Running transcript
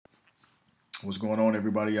What's going on,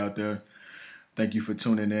 everybody out there? Thank you for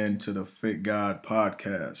tuning in to the Fit God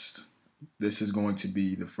podcast. This is going to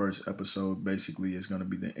be the first episode. Basically, it's going to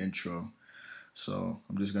be the intro. So,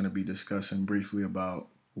 I'm just going to be discussing briefly about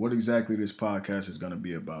what exactly this podcast is going to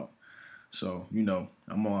be about. So,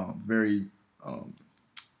 I'm very um,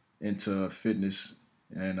 into fitness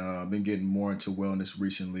and I've been getting more into wellness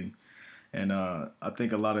recently. And I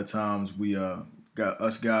think a lot of times we got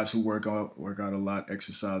us guys who work out a lot,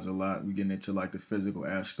 exercise a lot. We get into like the physical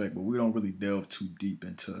aspect, but we don't really delve too deep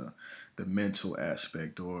into the mental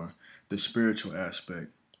aspect or the spiritual aspect.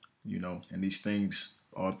 And these things,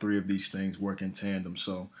 all three of these things, work in tandem.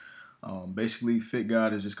 So basically, Fit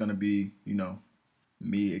God is just going to be,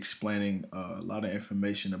 me explaining a lot of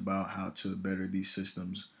information about how to better these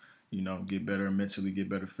systems. Get better mentally, get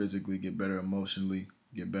better physically, get better emotionally,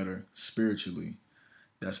 get better spiritually.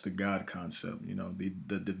 That's the God concept,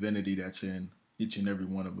 the divinity that's in each and every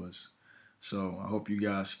one of us. So I hope you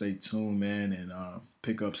guys stay tuned, man, and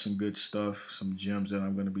pick up some good stuff, some gems that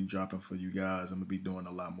I'm going to be dropping for you guys. I'm going to be doing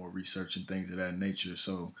a lot more research and things of that nature.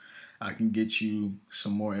 So I can get you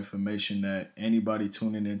some more information that anybody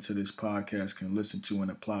tuning into this podcast can listen to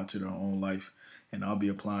and apply to their own life. And I'll be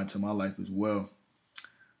applying to my life as well.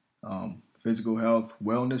 Physical health,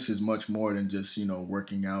 wellness is much more than just,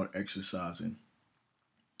 working out, exercising.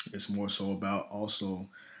 It's more so about also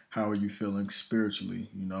how are you feeling spiritually,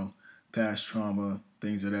 past trauma,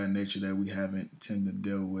 things of that nature that we haven't tend to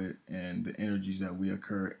deal with, and the energies that we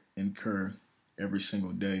incur every single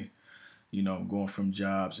day. Going from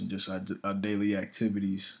jobs and just our daily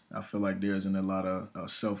activities. I feel like there isn't a lot of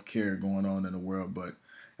self care going on in the world, but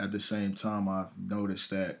at the same time, I've noticed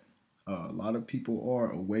that a lot of people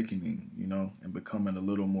are awakening, and becoming a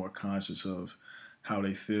little more conscious of how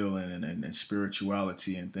they feel and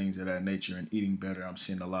spirituality and things of that nature and eating better. I'm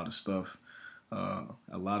seeing a lot of stuff, a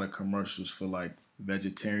lot of commercials for like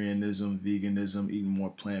vegetarianism, veganism, eating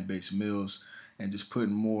more plant based meals, and just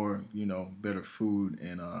putting more, better food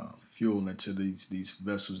and fuel into these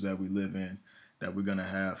vessels that we live in that we're gonna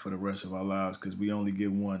have for the rest of our lives because we only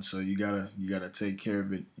get one. So you gotta take care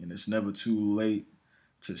of it, and it's never too late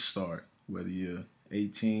to start. Whether you're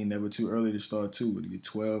 18, never too early to start too. Whether you're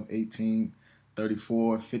 12, 18,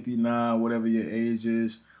 34, 59, whatever your age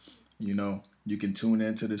is, you can tune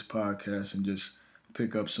into this podcast and just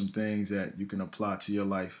pick up some things that you can apply to your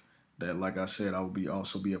life that, like I said, I will be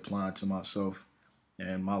also be applying to myself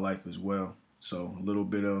and my life as well. So a little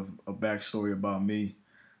bit of a backstory about me.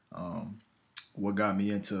 Um, what got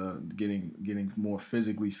me into getting more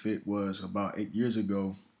physically fit was about 8 years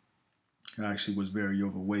ago. I actually was very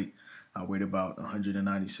overweight. I weighed about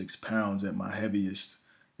 196 pounds at my heaviest.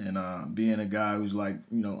 And being a guy who's like,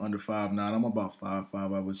 under 5'9", I'm about 5'5",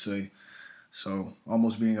 I would say. So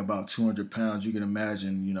almost being about 200 pounds, you can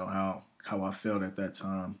imagine, how I felt at that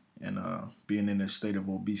time. And being in a state of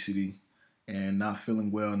obesity and not feeling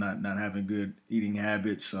well, not having good eating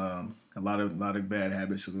habits, a lot of bad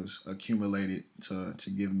habits was accumulated to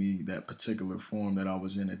give me that particular form that I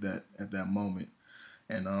was in at that moment.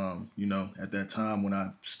 And at that time when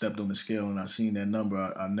I stepped on the scale and I seen that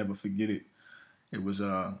number, I never forget it. It was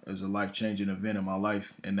a life changing event in my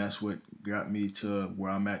life, and that's what got me to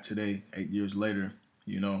where I'm at today, 8 years later.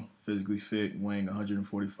 Physically fit, weighing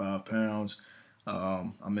 145 pounds.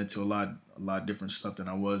 I'm into a lot different stuff than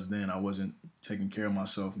I was then. I wasn't taking care of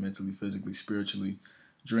myself mentally, physically, spiritually,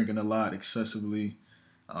 drinking a lot excessively,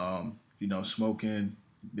 smoking,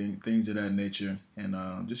 things of that nature,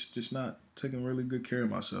 and just not taking really good care of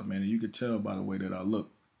myself, man. And you could tell by the way that I look,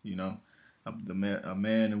 you know. A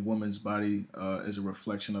man and woman's body is a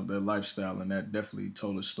reflection of their lifestyle, and that definitely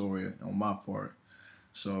told a story on my part.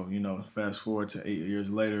 So, fast forward to 8 years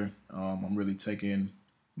later, I'm really taking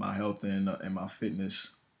my health and my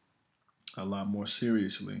fitness a lot more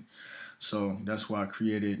seriously. So that's why I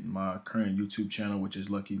created my current YouTube channel, which is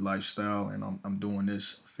Lucky Lifestyle, and I'm doing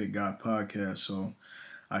this Fit God podcast so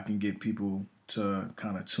I can get people to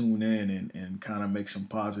kind of tune in and kind of make some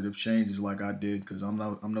positive changes like I did because I'm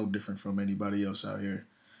no different from anybody else out here.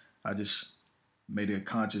 I just made a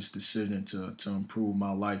conscious decision to improve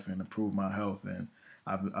my life and improve my health, and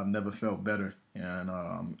I've never felt better. And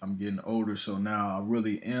I'm getting older, so now I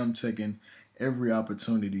really am taking every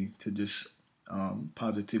opportunity to just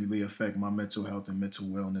positively affect my mental health and mental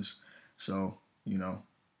wellness. So you know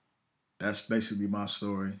that's basically my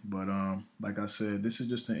story. But like I said, this is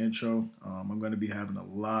just an intro. I'm going to be having a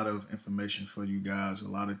lot of information for you guys, a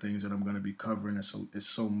lot of things that I'm going to be covering. It's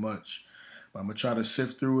so much. But I'm going to try to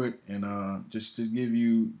sift through it and just to give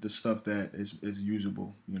you the stuff that is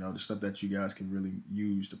usable, the stuff that you guys can really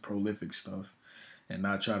use, the prolific stuff. and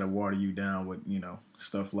not try to water you down with,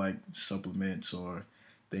 stuff like supplements or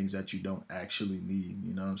things that you don't actually need.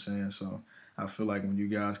 You know what I'm saying? So I feel like when you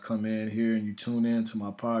guys come in here and you tune in to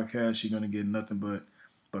my podcast, you're gonna get nothing but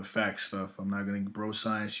fact stuff. I'm not gonna bro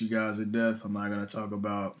science you guys to death. I'm not gonna talk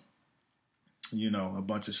about a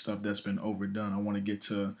bunch of stuff that's been overdone. I want to get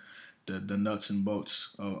to the nuts and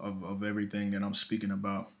bolts of everything that I'm speaking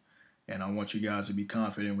about. And I want you guys to be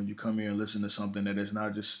confident when you come here and listen to something that is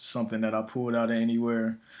not just something that I pulled out of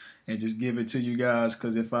anywhere and just give it to you guys.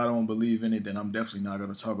 Because if I don't believe in it, then I'm definitely not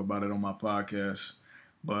going to talk about it on my podcast.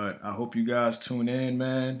 But I hope you guys tune in,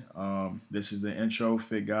 man. This is the intro,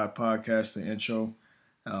 Fit God Podcast, the intro.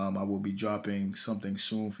 I will be dropping something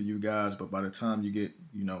soon for you guys. But by the time you get,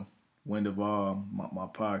 wind of all my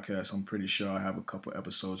podcast, I'm pretty sure I have a couple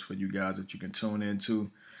episodes for you guys that you can tune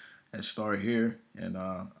into and start here. And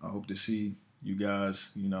I hope to see you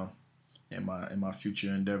guys, in my future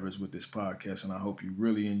endeavors with this podcast. And I hope you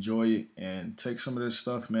really enjoy it and take some of this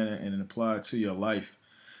stuff, man, and apply it to your life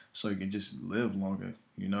so you can just live longer.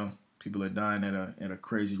 People are dying at a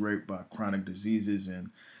crazy rate by chronic diseases, and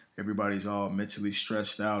everybody's all mentally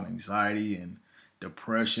stressed out. Anxiety and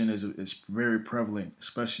depression is very prevalent,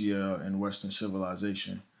 especially in Western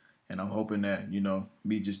civilization. And I'm hoping that,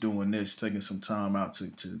 me just doing this, taking some time out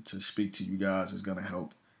to speak to you guys is gonna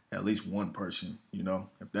help at least one person.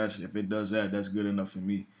 If it does that, that's good enough for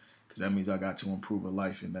me, because that means I got to improve a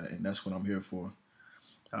life, and that's what I'm here for.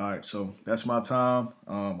 All right, so that's my time.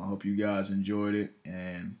 I hope you guys enjoyed it,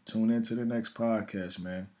 and tune in to the next podcast,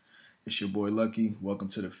 man. It's your boy Lucky. Welcome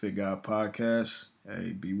to the Fit Guy Podcast.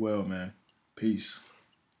 Hey, be well, man. Peace.